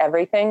against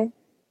everything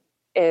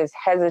is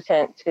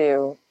hesitant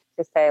to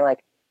say,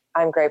 like,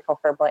 I'm grateful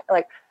for blank.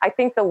 Like, I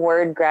think the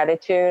word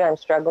gratitude, I'm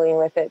struggling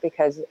with it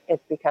because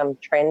it's become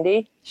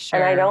trendy. Sure.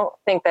 And I don't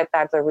think that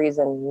that's a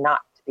reason not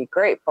to be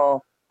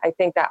grateful. I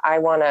think that I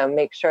want to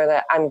make sure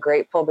that I'm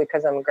grateful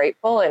because I'm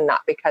grateful and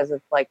not because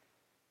it's like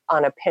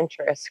on a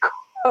Pinterest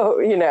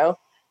So,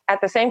 at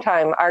the same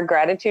time, our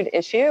gratitude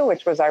issue,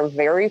 which was our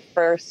very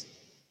first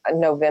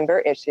November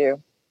issue,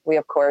 we,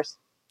 of course,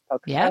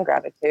 focus on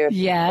gratitude.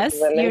 Yes,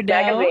 Women's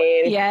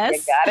Magazine.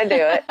 Yes. You got to do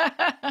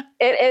it.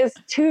 It is,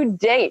 to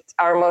date,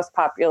 our most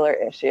popular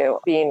issue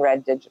being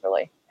read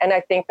digitally. And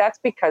I think that's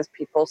because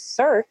people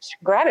search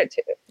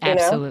gratitude.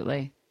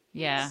 Absolutely.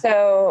 Yeah.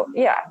 So,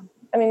 yeah.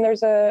 I mean,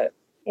 there's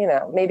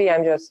maybe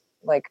I'm just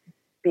like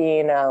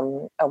being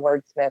a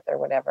wordsmith or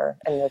whatever,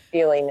 and the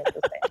feeling is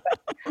the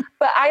same.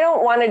 But I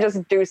don't want to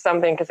just do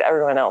something because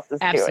everyone else is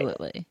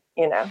Absolutely.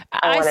 doing it.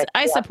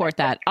 I support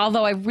that,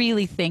 although I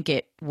really think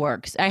it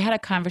works. I had a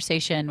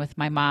conversation with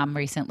my mom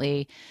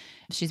recently.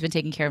 She's been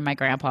taking care of my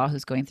grandpa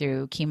who's going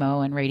through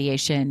chemo and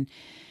radiation,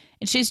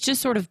 and she's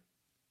just sort of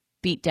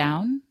beat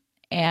down.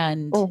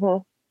 And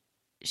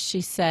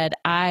she said,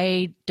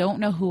 I don't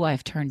know who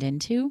I've turned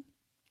into.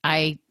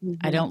 I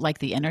don't like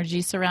the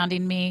energy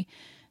surrounding me.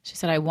 She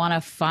said, I want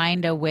to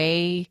find a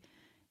way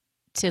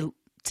to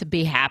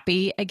be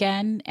happy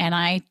again. And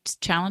I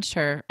challenged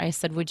her. I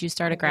said, would you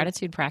start a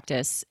gratitude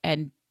practice?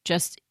 And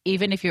just,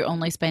 even if you're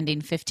only spending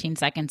 15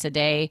 seconds a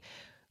day,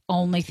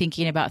 only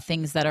thinking about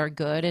things that are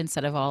good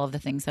instead of all of the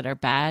things that are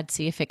bad,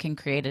 see if it can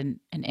create an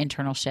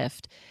internal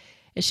shift.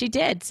 And she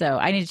did. So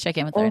I need to check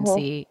in with her and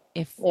see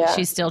if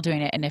she's still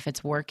doing it and if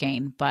it's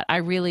working. But I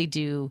really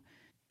do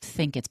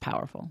think it's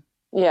powerful.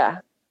 Yeah.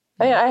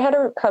 I had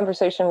a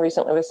conversation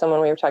recently with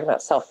someone. We were talking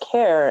about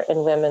self-care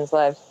in women's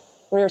lives.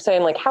 We were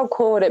saying, like, how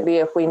cool would it be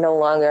if we no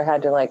longer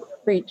had to, like,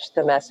 preach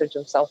the message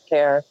of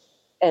self-care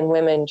and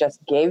women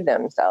just gave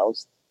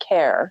themselves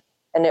care.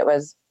 And it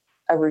was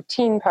a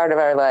routine part of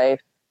our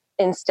life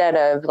instead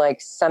of, like,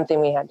 something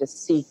we had to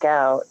seek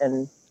out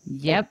and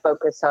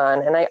focus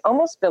on. And I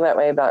almost feel that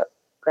way about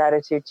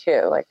gratitude,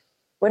 too. Like,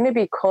 wouldn't it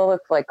be cool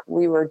if, like,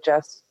 we were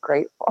just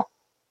grateful?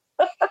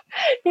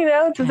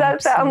 Does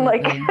that sound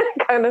like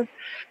kind of...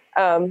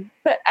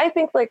 but I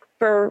think, like,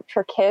 for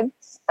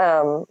kids,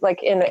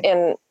 like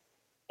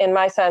in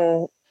my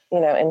son,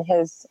 in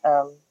his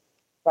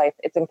life,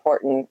 it's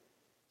important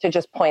to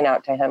just point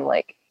out to him,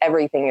 like,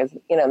 everything is,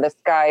 the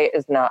sky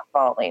is not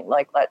falling.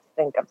 Like, let's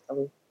think of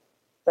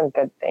some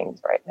good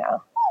things right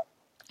now.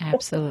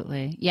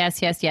 Absolutely. Yes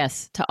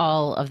to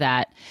all of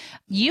that.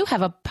 You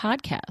have a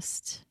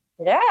podcast.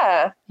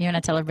 Yeah. You want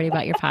to tell everybody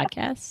about your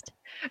podcast?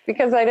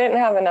 Because I didn't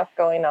have enough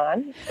going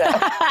on. So.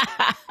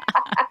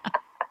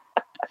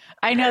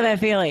 I know that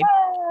feeling.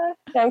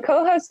 I'm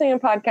co-hosting a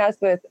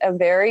podcast with a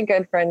very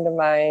good friend of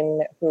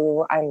mine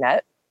who I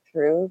met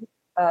through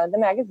the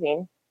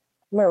magazine,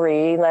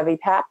 Marie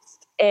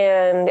Levy-Pabst,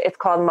 and it's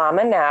called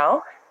Mama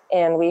Now.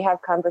 And we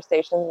have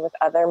conversations with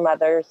other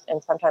mothers,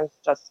 and sometimes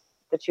just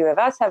the two of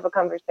us have a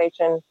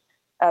conversation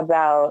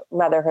about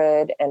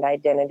motherhood and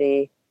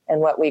identity and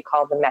what we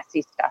call the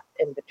messy stuff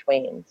in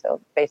between.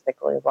 So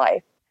basically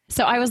life.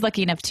 So I was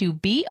lucky enough to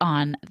be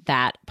on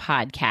that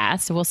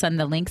podcast. We'll send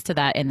the links to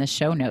that in the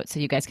show notes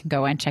so you guys can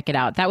go and check it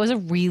out. That was a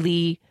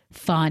really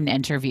fun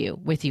interview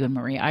with you and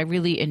Marie. I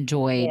really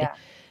enjoyed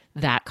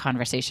that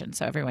conversation.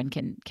 So everyone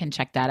can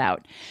check that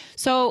out.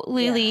 So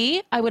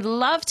Lily, I would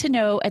love to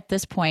know at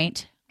this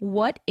point,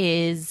 what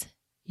is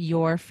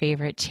your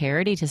favorite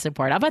charity to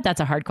support? I'll bet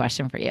that's a hard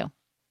question for you.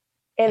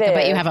 I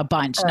bet you have a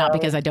bunch, not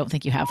because I don't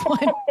think you have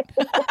one.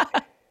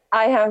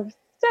 I have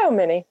so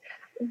many.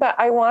 But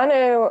I'm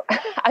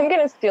going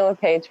to steal a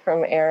page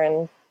from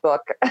Erin's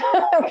book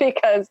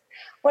because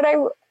when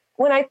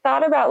I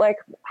thought about, like,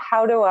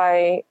 how do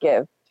I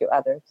give to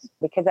others?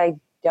 Because I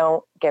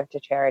don't give to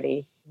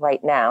charity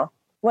right now.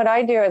 What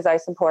I do is I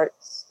support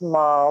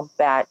small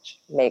batch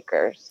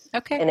makers.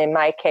 Okay. And in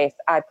my case,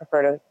 I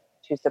prefer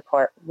to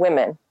support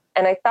women.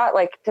 And I thought,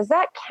 like, does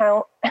that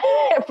count?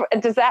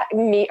 Does that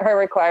meet her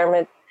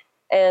requirements?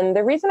 And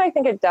the reason I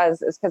think it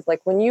does is because,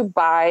 like, when you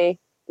buy,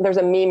 there's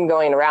a meme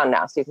going around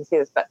now, so you can see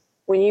this, but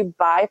when you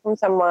buy from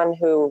someone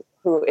who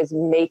is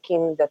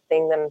making the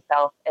thing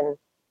themselves, and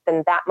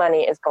then that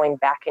money is going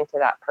back into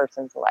that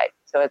person's life.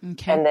 So it's,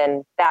 and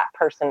then that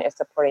person is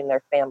supporting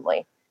their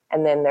family,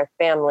 and then their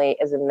family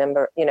is a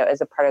member,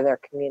 is a part of their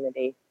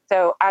community.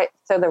 So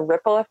the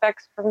ripple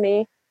effects for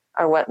me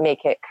are what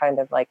make it kind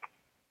of like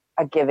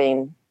a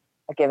giving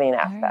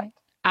aspect. Right.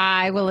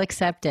 I will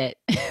accept it.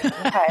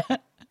 Okay.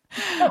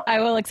 I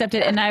will accept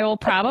it. And I will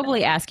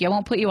probably ask you, I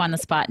won't put you on the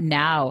spot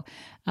now.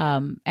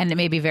 And it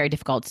may be very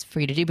difficult for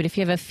you to do, but if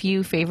you have a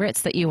few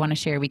favorites that you want to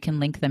share, we can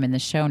link them in the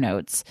show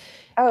notes.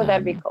 Oh,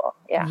 that'd be cool.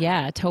 Yeah.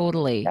 Yeah,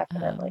 totally.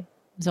 Definitely.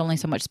 There's only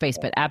so much space,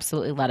 but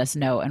absolutely let us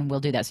know and we'll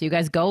do that. So you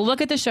guys go look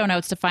at the show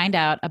notes to find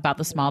out about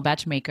the small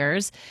batch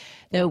makers,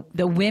 the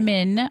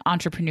women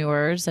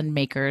entrepreneurs and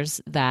makers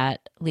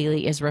that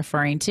Lily is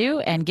referring to,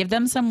 and give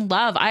them some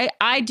love.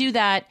 I do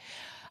that.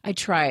 I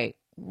try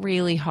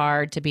really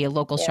hard to be a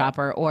local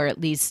shopper, or at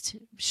least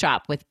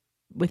shop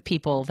with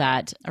people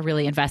that are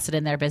really invested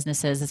in their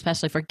businesses,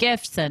 especially for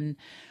gifts and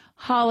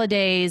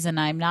holidays. And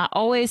I'm not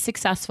always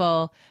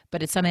successful,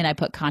 but it's something I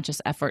put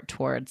conscious effort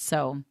towards.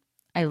 So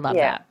I love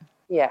that.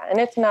 Yeah. And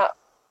it's not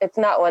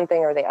one thing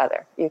or the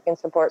other. You can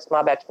support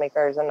small batch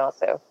makers and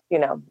also,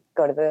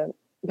 go to the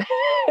big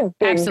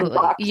Absolutely.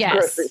 box Yes.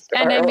 grocery store.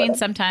 And I or mean, whatever.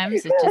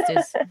 sometimes it just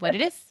is what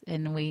it is.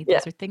 And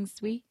those are things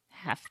we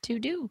have to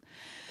do.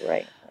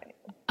 Right.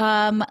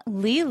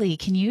 Lily,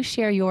 can you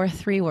share your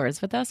 3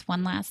 words with us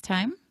one last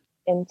time?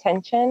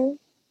 Intention,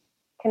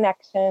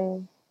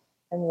 connection,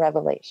 and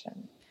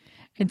revelation.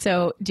 And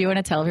so, do you want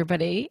to tell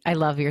everybody? I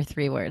love your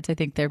 3 words. I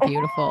think they're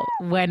beautiful.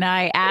 When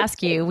I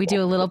ask you, we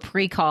do a little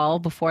pre-call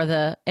before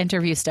the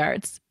interview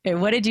starts.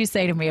 What did you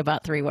say to me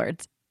about 3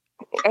 words?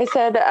 I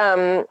said,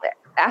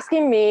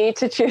 asking me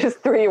to choose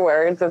 3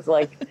 words is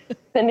like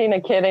sending a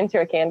kid into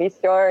a candy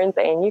store and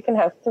saying, you can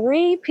have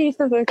 3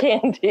 pieces of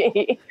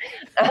candy.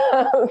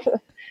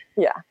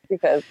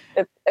 Because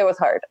it was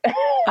hard.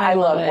 I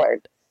love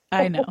words.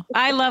 I know.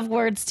 I love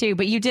words too,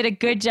 but you did a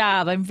good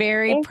job. I'm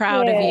very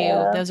proud of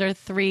you. Those are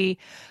 3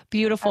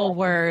 beautiful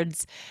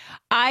words.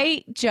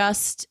 I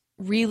just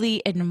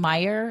really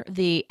admire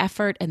the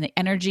effort and the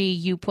energy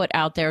you put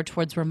out there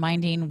towards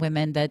reminding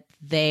women that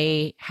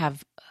they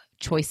have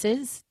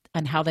choices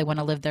on how they want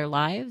to live their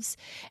lives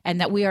and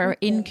that we are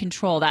in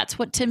control. That's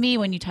what, to me,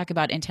 when you talk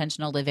about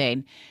intentional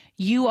living,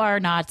 you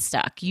are not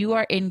stuck. You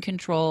are in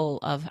control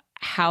of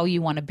how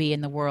you want to be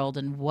in the world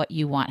and what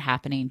you want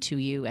happening to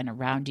you and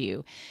around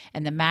you.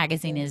 And the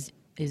magazine is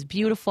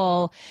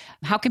beautiful.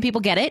 How can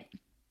people get it?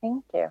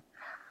 Thank you.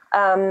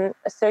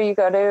 So you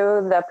go to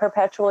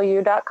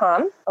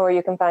theperpetualu.com, or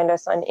you can find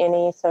us on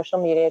any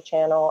social media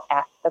channel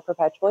at The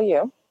Perpetual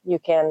You. You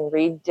can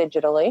read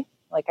digitally,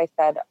 like I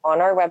said,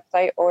 on our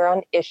website or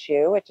on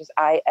Issue, which is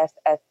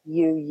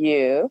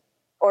ISSUU,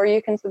 or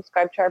you can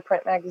subscribe to our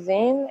print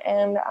magazine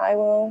and I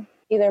will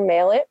either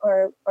mail it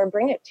or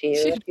bring it to you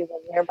if you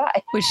live nearby.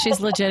 Which she's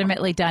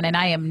legitimately done, and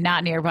I am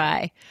not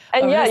nearby.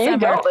 And you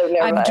don't live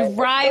nearby. I'm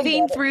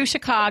driving through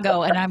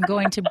Chicago, and I'm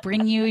going to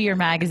bring you your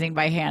magazine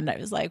by hand. I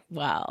was like,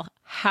 wow,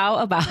 how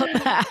about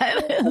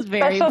that? It was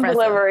very Special impressive.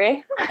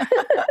 delivery.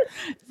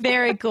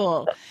 Very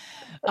cool.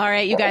 All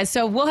right, you guys.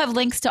 So we'll have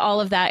links to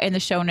all of that in the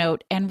show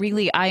note. And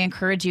really, I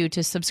encourage you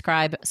to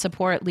subscribe,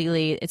 support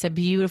Lily. It's a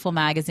beautiful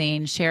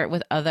magazine. Share it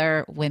with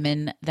other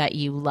women that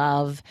you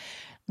love.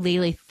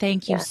 Lily,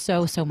 thank you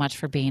so much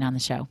for being on the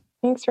show.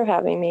 Thanks for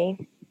having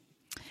me.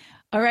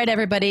 All right,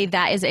 everybody.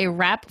 That is a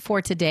wrap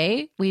for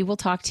today. We will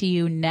talk to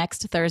you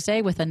next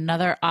Thursday with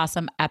another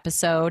awesome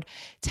episode,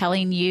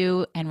 telling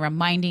you and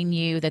reminding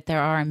you that there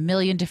are a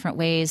million different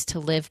ways to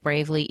live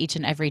bravely each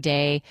and every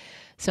day.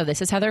 So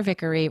this is Heather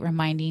Vickery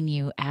reminding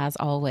you, as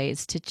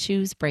always, to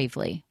choose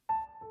bravely.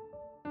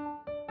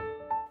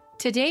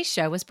 Today's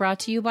show was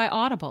brought to you by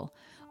Audible.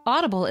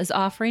 Audible is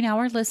offering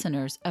our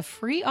listeners a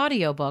free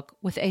audiobook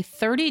with a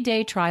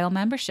 30-day trial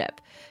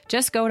membership.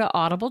 Just go to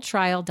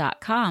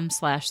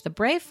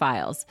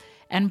audibletrial.com/thebravefiles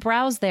and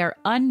browse their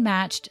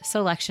unmatched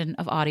selection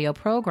of audio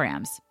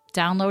programs.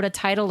 Download a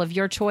title of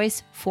your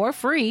choice for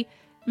free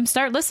and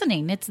start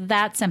listening. It's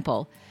that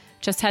simple.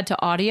 Just head to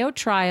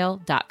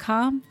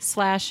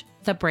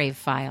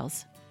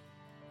audiotrial.com/thebravefiles.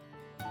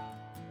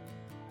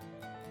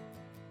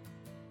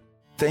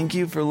 Thank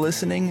you for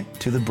listening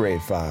to The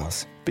Brave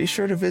Files. Be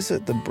sure to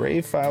visit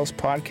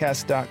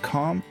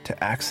thebravefilespodcast.com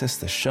to access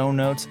the show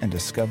notes and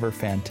discover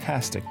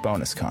fantastic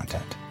bonus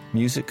content.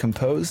 Music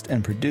composed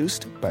and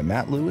produced by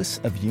Matt Lewis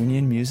of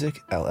Union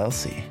Music,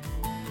 LLC.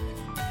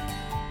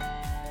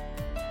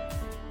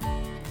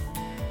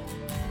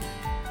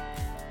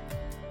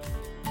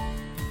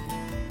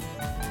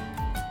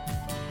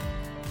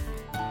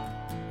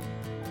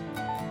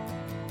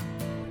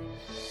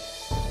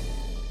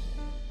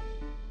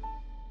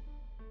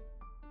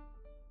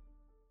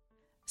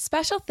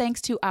 Special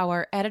thanks to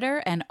our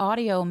editor and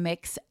audio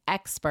mix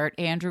expert,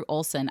 Andrew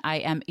Olson. I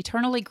am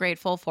eternally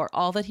grateful for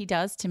all that he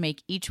does to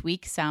make each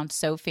week sound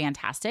so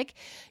fantastic.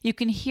 You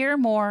can hear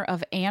more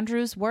of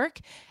Andrew's work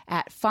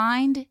at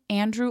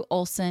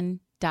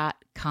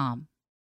findandrewolson.com.